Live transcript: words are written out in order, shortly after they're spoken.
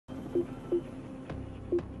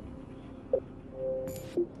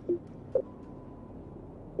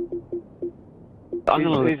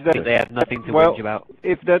They have nothing to whinge about.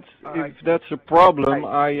 If that's a problem,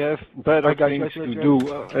 I have better things to do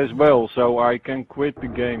as well, so I can quit the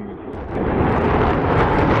game.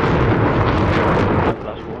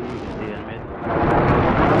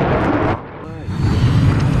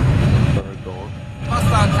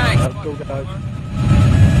 Hostile tanks. Let's go, guys.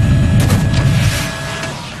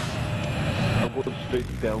 I'm going straight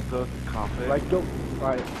to Delta, Caspian. Right, go.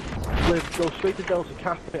 Right. Cliff, go straight to Delta,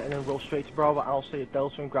 Caspian, and then roll straight to Bravo. I'll stay at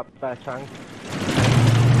Delta and grab the spare tank.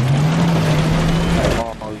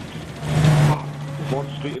 One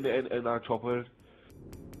straight in our chopper.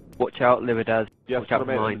 Watch out, Libertas. Yeah, watch out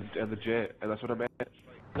for mine. And the jet, and that's what I meant.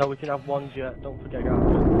 No, we can have one jet, don't forget guys.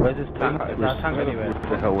 Where's this tank? Is that tank anywhere?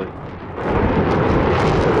 The hell with.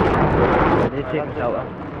 They're taking Delta.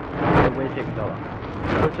 We're taking Delta.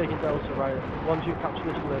 We're taking Delta, right. Once you capture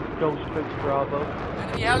this list, go straight to Bravo.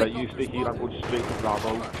 Right, you stay here, I'm going straight to Bravo.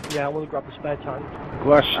 Yeah, I'm going to grab the spare tank.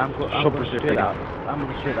 Clash, I'm going straight out. I'm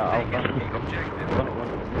going straight out.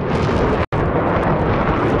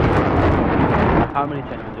 How many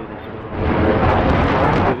times can do this?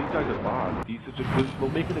 These guys are bad. We'll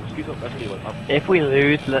make an excuse up anyway. If we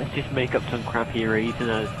lose, let's just make up some crappy reason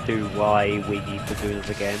as to why we need to do this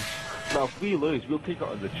again. Now, if we lose, we'll take it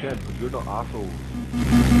on the chin, because you're not assholes.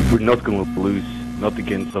 we're not gonna lose, not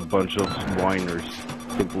against a bunch of whiners.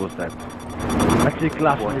 Simple as that. Actually,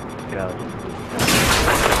 class it.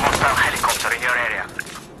 Hostile helicopter in your area.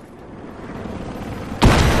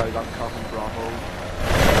 Right, that's Caspian Bravo.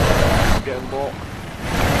 Getting bought.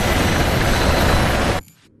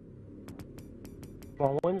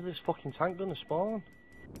 Well, when's this fucking tank gonna spawn?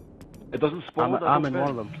 It doesn't spawn. I'm in one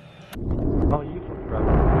of them. Oh, you fucking grab it.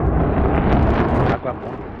 I grabbed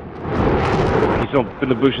one. He's up in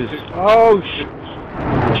the bushes. Oh shit!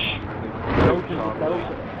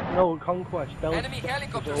 No, Conquest. Delta. Enemy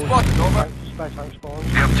helicopter spotted, over. Spare tank spawn.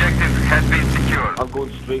 The objective has been secured. I'm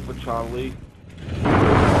going straight for Charlie.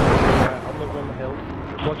 I'm gonna run the hill.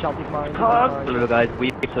 Watch out, big mine. Hello guys,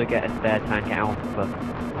 we actually get a spare tank at Alpha.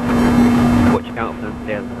 Watch out for them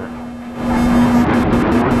stairs and that.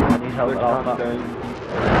 I need help at Alpha.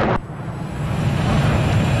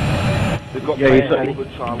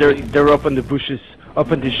 They're up in the bushes,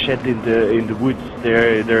 up in the shed in the woods.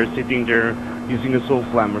 They're sitting there using a soul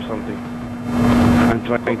flam or something. I'm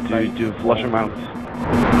trying to flush them out.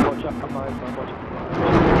 Watch out for mine, man. Watch out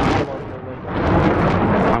for mine.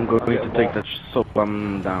 I'm going to take that soul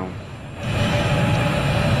flam down.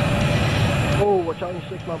 Oh, watch out, you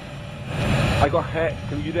 6 man. I got hit.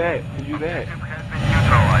 Can you there? Can you there?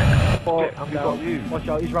 Oh, I'm we down. got you. Watch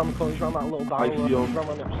out, he's round the corner, he's round that little barrel. I see him. He's round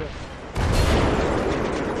on the opposite.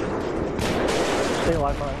 Stay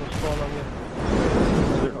alive, man. He'll spawn on you.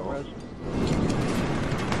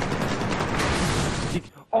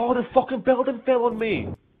 Oh, the fucking building fell on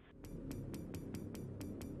me!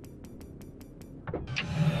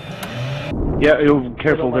 Yeah, you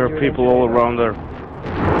careful. There are people all around there. The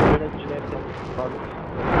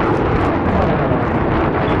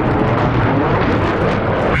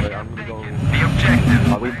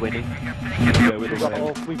objective. Are we winning? Yeah,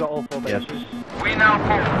 We got all 4 bases. Yes. We now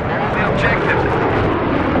hold all the objectives.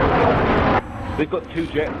 They've got 2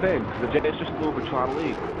 jet things. The jet is just over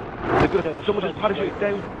Charlie. They've got someone just parachuted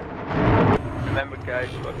down. Remember, guys,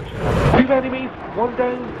 you got the 2 enemies, 1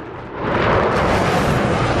 down.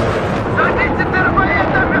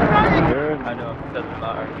 I know, doesn't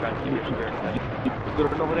matter. I'm trying to keep it secure. You've got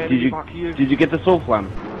another enemy back here. Did you get the soul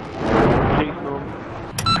flam? Chasing them.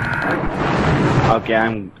 Okay,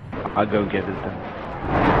 I'll go get it then.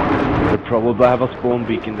 They probably have a spawn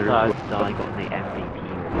beacon there. I got the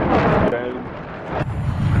MVP. Down.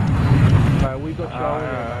 Right, we got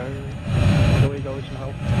Charlie. So we go with some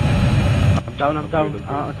help. I'm down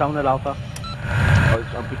at Alpha.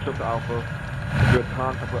 I'm picking up the Alpha. We've got a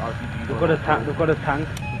tank, I've got RPGs.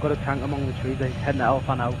 We've got a tank among the trees. They're heading to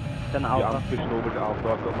Alpha now. Heading to Yeah, Alpha. I'm pushing over to Alpha.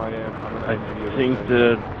 I've got my I'm an I engineer. think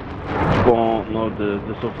the spawn, no, the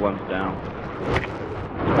soul flam's down.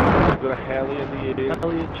 We've got a heli in the air.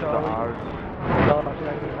 Heli at Charlie. The R's. No, that's an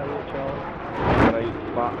enemy heli at Charlie. Right,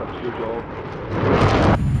 back, that's your job.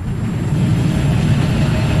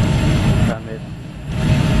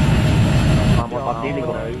 I'm dealing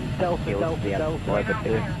with Delta. Delta.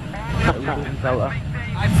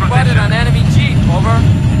 I've spotted an enemy jeep, over.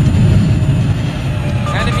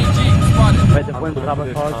 Enemy jeep spotted. Right, they went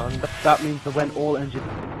sabotage. That means they went all engine.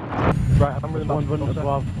 Right, I'm really One running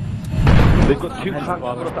above. They've got 2 tanks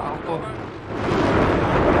over at the Alpha.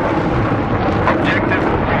 Objective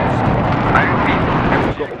lost. I repeat,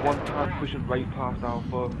 got one tank pushing right past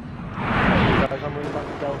Alpha. Guys, I'm running back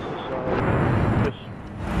to Delta, so just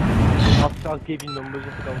I'll give you numbers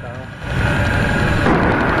if they go down.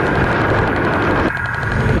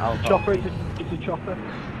 Chopper, it's a chopper. I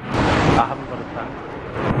haven't got a tank.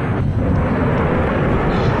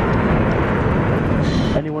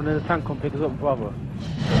 Anyone in the tank come pick us up, Bravo?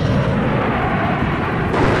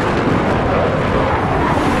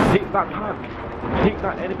 Take that tank! Take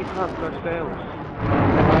that enemy tank for ourselves!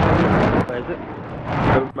 Where is it?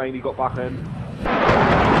 Never mind, he got back in.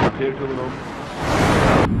 Clear to them.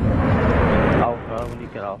 Alpha, when you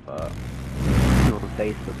get Alpha. You're on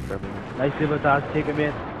Facebook for a minute. Nice little dad, take him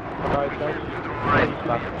in. Alright, guys.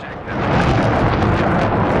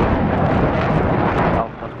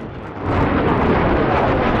 Alpha.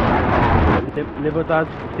 Liver dad,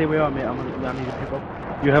 stay where I'm at, I need to pick up.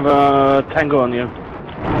 You have a tango on you.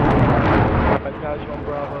 Alright, guys, you're on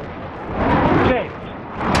Bravo. James!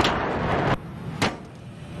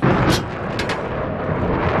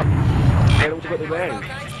 Get him to put the range.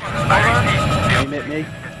 Aim at me.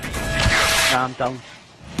 Nah, I'm down.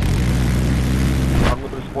 I'm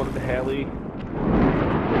going to respond to the heli.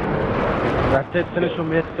 That's it, finish him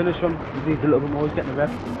mate, finish him. He needs a little bit more, he's getting a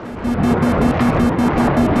rep.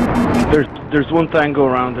 There's one tango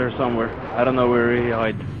around there somewhere. I don't know where he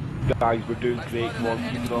hide. Guys, we're doing great. Come on,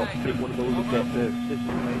 keep it up. Take one of those and get this.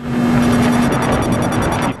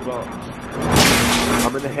 Keep it up.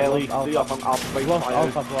 I'm in the heli. Stay up. I'll fight Lost fire.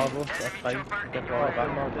 Alpha Bravo, that's fine. Get Bravo back.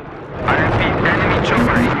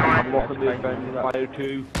 I'm locking the event. Fire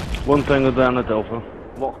 2. One tango down at Alpha.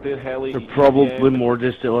 Lock their heli. There are probably more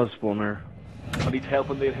distill at spawn there. I need help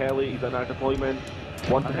on their heli. He's in our deployment.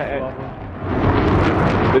 One to hit it.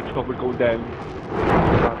 The chopper's going down.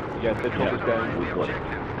 Yeah, the chopper's down. We've got it.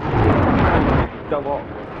 Still up.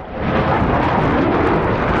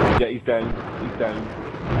 Yeah, he's down. He's down.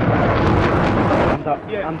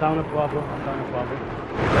 I'm down at Bravo. I'm down at Bravo.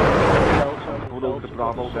 Going over to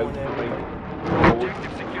Bravo. Down.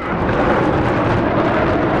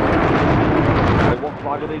 What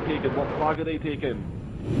flag are they taking? What flag are they taking?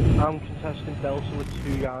 I'm contesting Delta with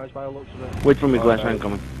 2 guys by the looks of it. Wait for me, Glass, Alright. I'm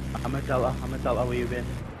coming. I'm at Delta, where you been?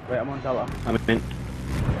 Wait, I'm on Delta. I'm in.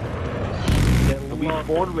 Are we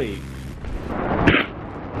spawn raid?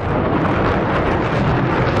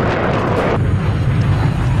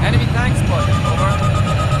 Enemy tank spotted, over.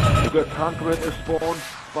 We've got a tank around their spawn.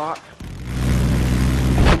 Back.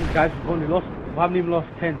 Guys, we haven't even lost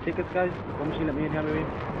 10 tickets, guys. One machine at me and Henry.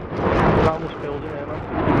 Around this building here, man.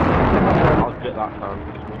 I'll get that tank.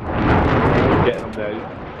 Getting him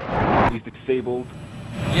now. He's disabled.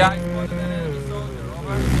 Yeah, I spotted an enemy soldier,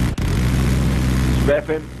 over.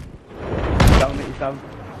 Repping. Down, he's down.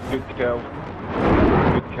 Good kill.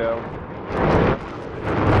 Good kill.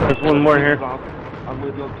 There's one more here. I'm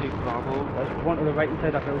going to take Bravo. There's one to the right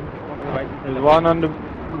inside that building. One to the right inside. There's one on the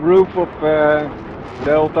roof of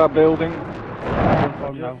Delta building.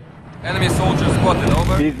 Now. Enemy soldier spotted,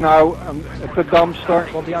 over. He's now at the dumpster.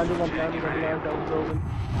 One behind you, one behind you, one behind Delta building.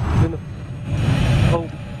 He's in the... Oh,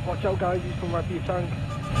 watch out guys, he's coming right for your tank.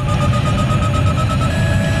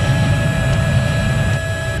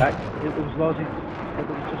 It was Lozzie. It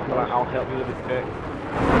was just Right, Lozzie. I'll help you with the jet.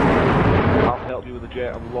 I'll help you with the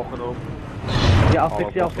jet. I'm locking him. Yeah,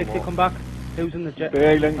 I'll fix it, come back. Who's in the jet?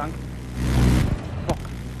 Bailing. Tank. Fuck.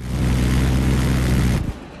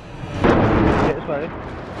 Get this way.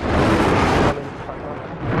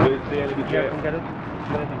 Where's the enemy Yeah, jet? come get it.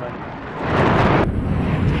 Get it,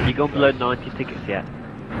 right. You gone below 90 tickets yet?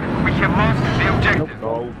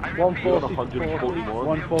 No. 140, 141.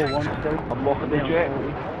 141 still. I'm locking the jet.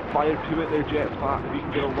 40. Fire 2 at their jet's back. If you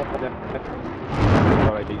can get a lock on them.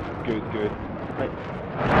 Alright, good, good. Right.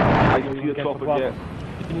 I can see the chopper jet.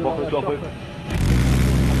 Lock the chopper.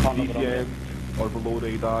 DCM or below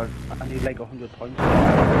radar. I need like 100 points.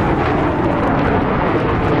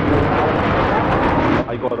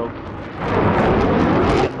 I got him.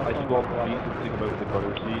 I swapped the beast and took him out of the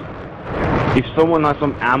gunner seat. If someone has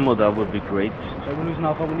some ammo, that would be great. So we're losing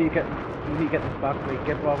Alpha. We need to get this back. Wait,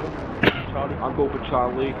 get Bravo. Charlie. I'm going for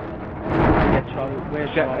Charlie. Get Charlie. Where's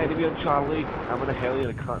Jet Charlie? enemy on Charlie. I'm in a heli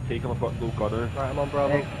and I can't take him. I've got no gunner. Right, I'm on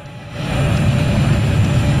Bravo.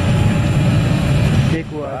 Big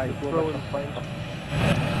one. Throwing flames.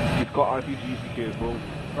 He's got RPGs, be careful.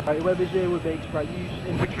 Right, whoever's here with base, right, use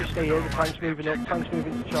infantry stay here, the tank's moving up, tank's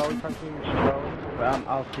moving to Charlie, tank's moving to Charlie. Right,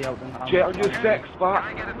 I'll see out then. Jet on your 6,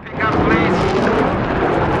 back.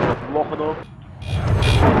 Locking up.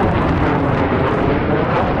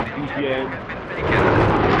 DCM.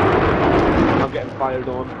 I'm getting fired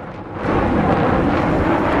on.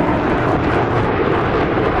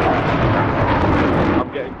 I'm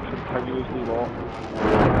continuously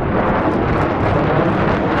locked.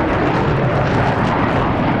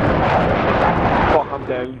 Fuck, I'm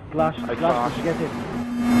down. Blast, I blast, crashed. get it.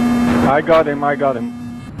 I got him. I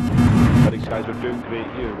think guys are doing great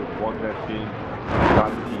here with one less team.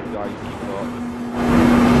 Guaranteed guys, keep it up.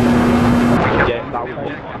 Yeah, that was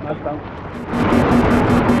one. That's down.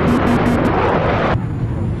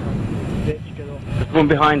 Bitch, get off. There's one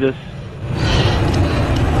behind us.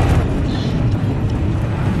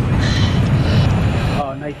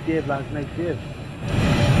 Oh, nice save, lads, nice save.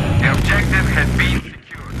 The objective has been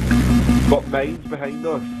secured. Got mines behind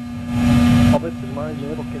us. Hobbit, there's mines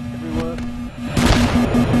fucking everywhere.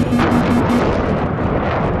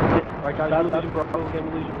 Right guys, we're losing Bravo again,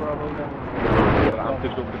 we're losing Bravo again. Yeah, I'm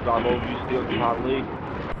picking up the Bravo, you stay on Charlie.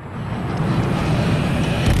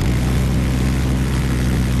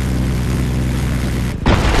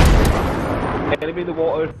 Enemy in the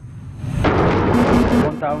water.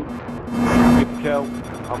 One down. Good kill.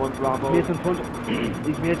 I'm on Bravo. Mates in front.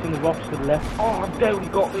 He's mates in the rocks to the left. Oh, I'm down, he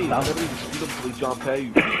got me. Down. I didn't even see them until he jumped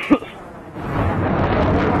out.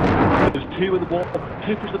 There's two in the water.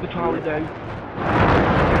 Two pushed at the Charlie now.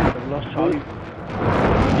 We've lost Charlie.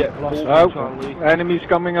 Yeah, Lost both Oh, Charlie. enemies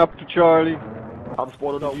coming up to Charlie. I'm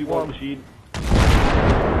spawning a new war machine.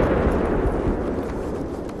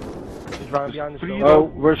 He's right behind the Three stone. Oh,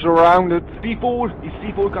 we're surrounded. C4! These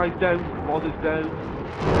C4 guys down. Moz is down.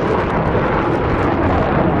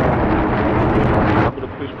 I'm gonna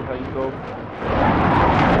push behind them.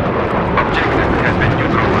 Objective has been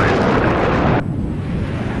neutralized.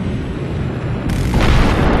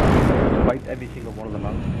 Wiped every single one of them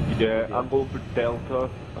out. Yeah, I'm going for Delta.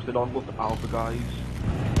 I said I'm going for Alpha guys.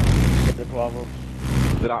 Get the Bravo.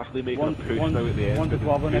 They're actually making a push now at the end. One to but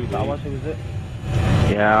Bravo it's next too to late. ours, who is it?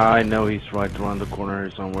 Yeah, I know he's right around the corner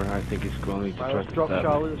somewhere. I think he's going to Right, try let's to drop stab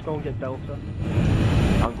Charlie, me. let's go and get Delta.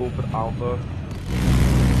 I'm going for Alpha.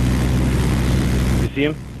 You see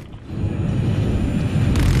him?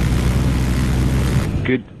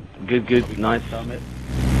 Good, good, good, nice. Damn it.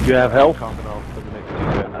 Do you have health? Camping out for the next 2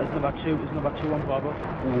 There's seconds. number two on Bravo.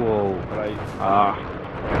 Whoa. Right, Ah.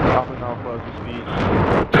 Camping Alpha as we speak.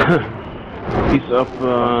 He's up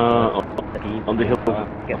on the hill.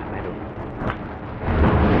 Get the middle.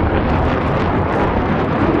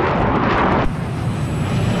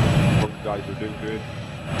 Both guys are doing good.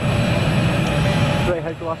 Straight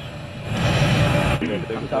ahead, Glass.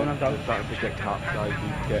 I'm down. Starting to get caps, guys.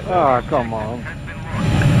 Need to get Ah, come on.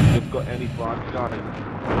 You've got any flags,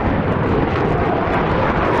 guys?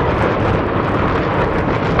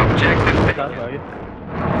 Objective That's failed. right.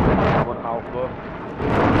 I'm on Alpha.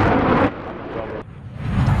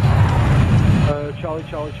 Charlie.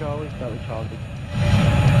 Charlie.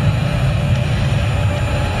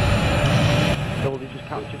 Nobody just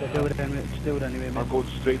captured it. Do it anyway, just do it anyway, I'm mate. going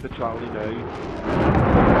straight to Charlie now.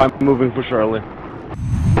 I'm moving for Charlie. I'm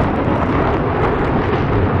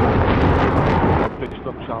fixing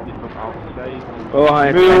up Charlie from Alpha side. Oh,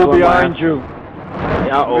 hi. Mule behind you.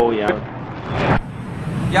 Yeah, oh, yeah.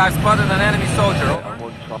 Yeah, I've spotted an enemy soldier. Over. I'm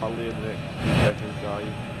on Charlie in the next 2 seconds, guys.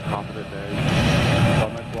 Tapping it now.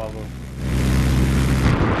 Bravo.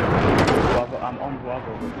 I'm on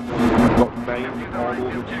Bravo. Got mines all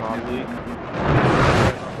over Charlie.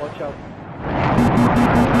 Watch out.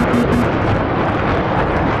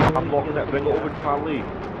 I'm locking it. Bring it over Charlie. A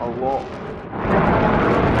lot.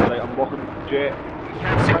 Right, I'm locking jet.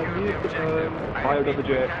 Fired on the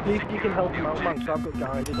jet. You can help him out, man, because I've got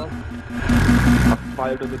guided on. I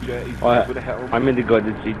fired on the jet. He's Oh, yeah. gonna hit him. I'm in the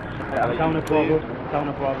guided seat. I'm down at Bravo.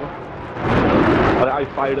 I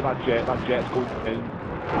fired at that jet. That jet's going down.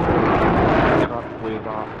 I can't play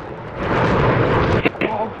that.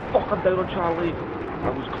 Oh fuck! I'm down on Charlie. I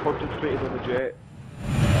was concentrated on the jet.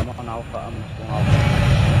 I'm on Alpha, I'm still on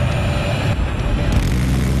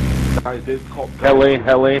Alpha. Guys, this cop. Heli.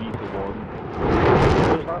 Where's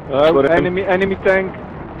that? Oh, Got him. enemy tank.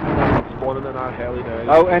 Spawning in our heli now.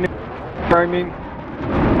 Oh, enemy coming.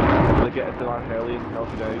 I'm gonna get into our heli and help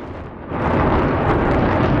you out.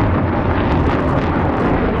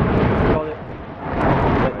 Got it.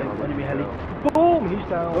 Enemy heli. Boom! He's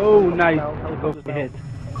down. Oh, nice. Oh, Down. Helicopter's down. Hit.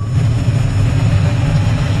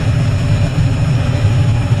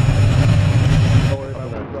 Don't worry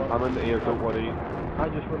about it, bro. I'm in the air, don't worry. I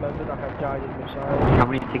just remembered I had guided missiles. How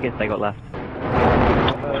many tickets I got left?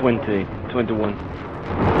 20, 21.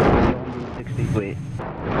 160. Wait.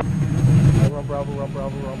 Run Bravo.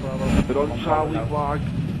 They're on Charlie flag.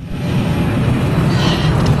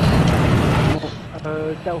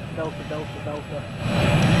 Delta.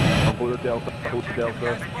 I'm going to Delta. Go to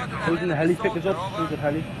Delta. Who's in the heli? Pick us up. Who's at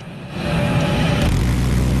heli?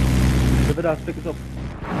 Live it out, pick us up.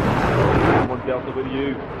 I'm on Delta with you.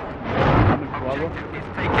 I'm in Bravo. Taken.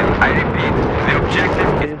 I repeat, the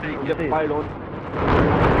objective is Get taken. fired on.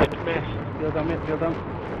 Get missed. Field down, mate, field down.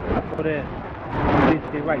 I've got a... Please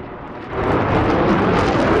stay right.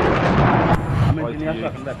 I'm Right, engineer, you. so I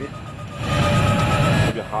can rep you.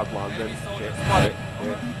 Maybe a hard landing. Yeah.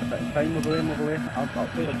 Fine, move away, move away. I'll push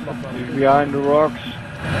it up. He's behind the rocks.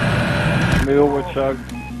 Middle, watch out.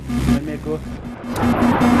 Let me go.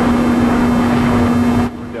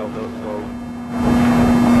 Delta, let's go.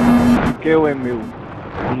 Kill him, Mill.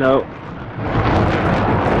 No.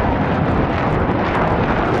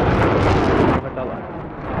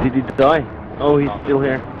 Did he die? Oh, he's still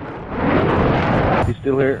here. He's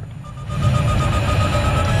still here.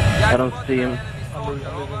 I don't see him. I'm moving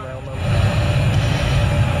around, man.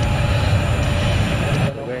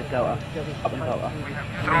 Where's Delta? Up in Delta.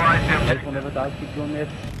 Neutralize the This one never dies, keep going, mate.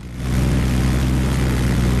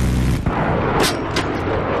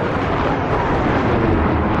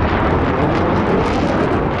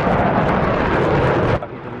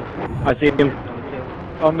 I see him.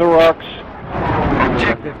 On the rocks.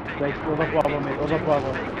 Right, over Bravo, mate, over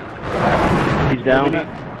Bravo. He's down.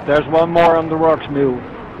 There's one more on the rocks, Mill.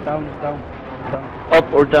 Down, down, down,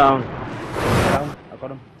 Up or down? down. I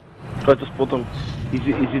got him. Try to spot him. Is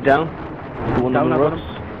he down? The one Down, on I the got rocks? him.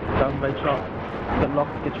 Down, right, shot. Get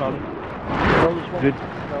locked, get Charlie. Roll this one. Good. No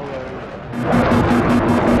worries.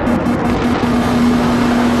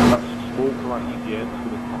 That's smoke from that EGN. It's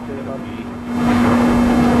going to pop in on me.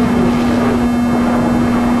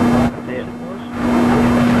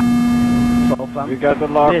 You got the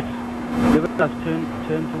lock. Mate, give it that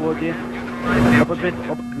turn towards you. Up a bit,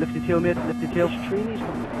 up, lift your tail, mate, lift your tail.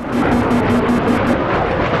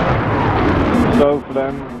 So for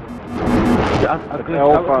them. Yeah, I'll go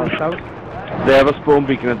Alpha. south. They have a spawn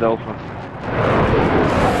beacon at Alpha.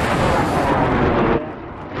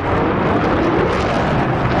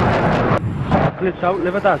 Glitch out,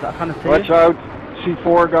 live at that, I can't see Watch you. out.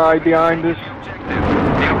 C4 guy behind us.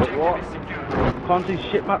 What? Can't see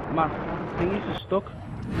shit, my thingy's just stuck.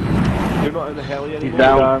 You're not in the heli anymore. He's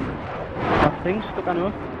down. My thing's stuck, I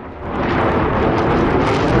know.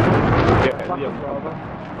 Get in the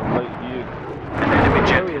I'm right here. enemy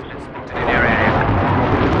jet is in the area.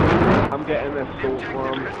 I'm getting this assault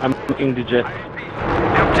swarm. I'm looking the jet. The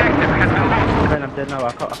objective has been lost. Then I'm dead now, I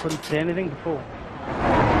couldn't say anything before.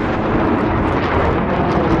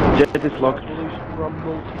 Jet is locked.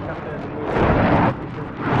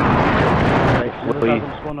 Right, little dog, I'm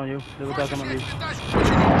spawn on you. Little dog, I'm on you.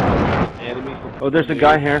 Enemies. Oh, there's a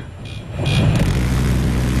guy here.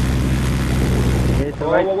 Yeah, to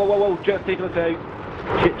Whoa, right. whoa, whoa, whoa, whoa, jet's taking us out.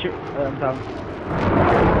 Chit. I'm down.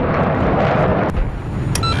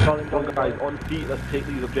 One guys on feet, let's take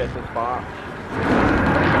these objectives back.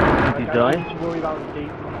 He died? Don't worry about the deep.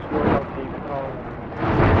 Just worry about the deep.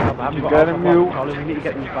 You got him, Mill. Charlie, we need to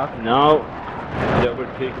get these back. No. Yeah,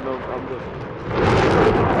 we're taking them. I'm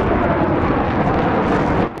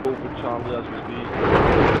go for Charlie as we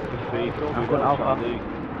speak. I'm going Alpha.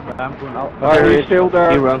 I'm going Alpha. Oh, he's still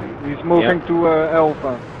there. He run. He's moving to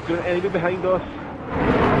Alpha. Got an enemy behind us.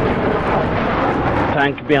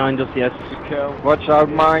 Tank behind us, yes. Good kill. Watch out,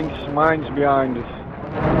 mines behind us.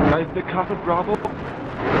 Guys, the Cap and Bravo.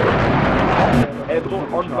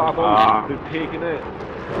 Everyone on Bravo. Ah. They're taking it.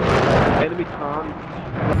 Enemy tank.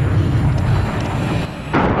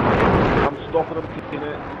 I'm stopping them taking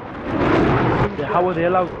it. Yeah, how are they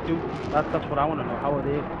allowed to do? That's what I want to know. How are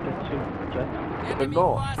they get to jets? They're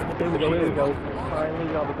not. Here we go. Finally,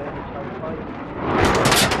 we have a bit of a chance fight.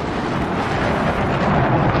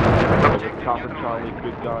 Cap and Charlie,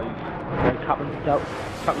 good guys. Right, Captain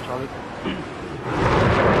Charlie.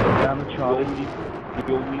 Down the Charlie. We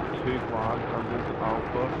only need 2 flags and there's an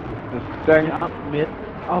Alpha. This tank. Yeah, mate.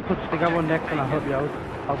 I'll put Sting out on next and I'll help you out.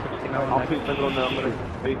 I'll put Sting out I'll on put next. something on there.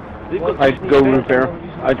 They've got I go repair.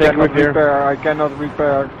 I take repair. I cannot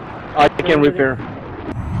repair. I can repair.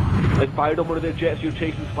 They fired on one of their jets, you're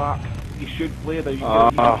chasing back. He should play now, you Ah.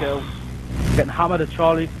 can kill. Getting hammered at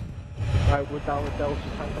Charlie. Right, we're down with Delta.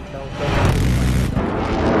 Tank on Delta.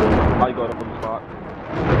 I got him on his back.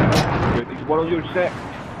 Good, he's one on your set.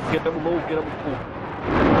 Get him low, get him full.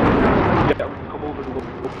 Get him, come over the low.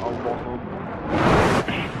 I'll lock him.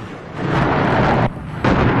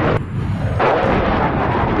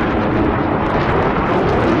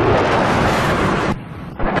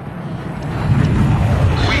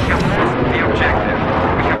 We have lost the objective.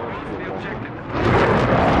 We have lost the objective.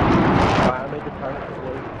 Right, I made the tank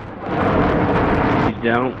blue. He's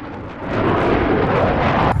down.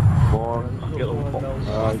 Come on, get him full.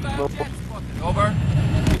 Over.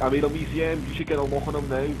 I made him ECM, you should get a lock on him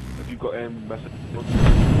now. If you've got message.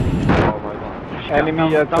 Oh my god.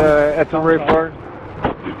 Enemy at the river.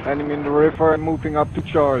 Enemy in the river and moving up to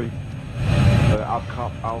Charlie.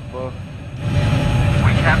 Alpha.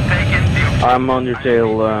 We have taken the objective. I'm on your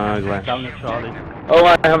tail, Glass. Down at Charlie. Oh,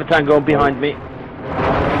 I have a tank going behind me.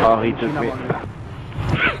 Oh, he took me.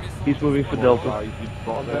 He's moving for Delta.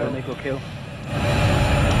 Make a kill.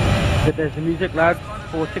 But there's the music, lads.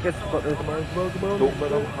 4 tickets. Got those. Don't let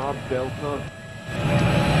them have Delta.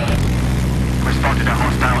 We spotted a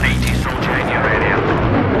hostile 80 soldier in your area.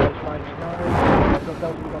 We've got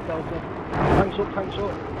Delta, we've got Delta. Tanks up, tanks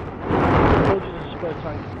up. Soldiers is a spare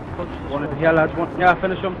tank. One, yeah, lads, one. Yeah,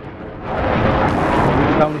 finish him. He's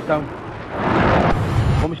down, he's down.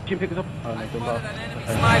 One machine pick us up. Oh, no, don't Spotted bother. an enemy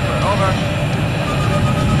sniper. Over.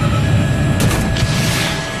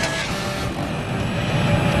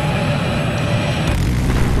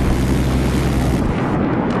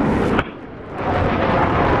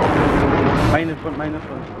 Mine in front, mine in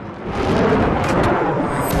front.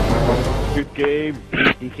 Good game.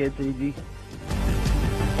 Easy kids, easy.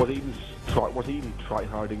 What even try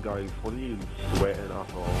harding, guys? What even sweating at all?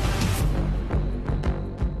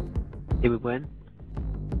 Did we win?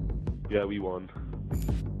 Yeah, we won.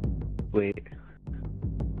 Wait.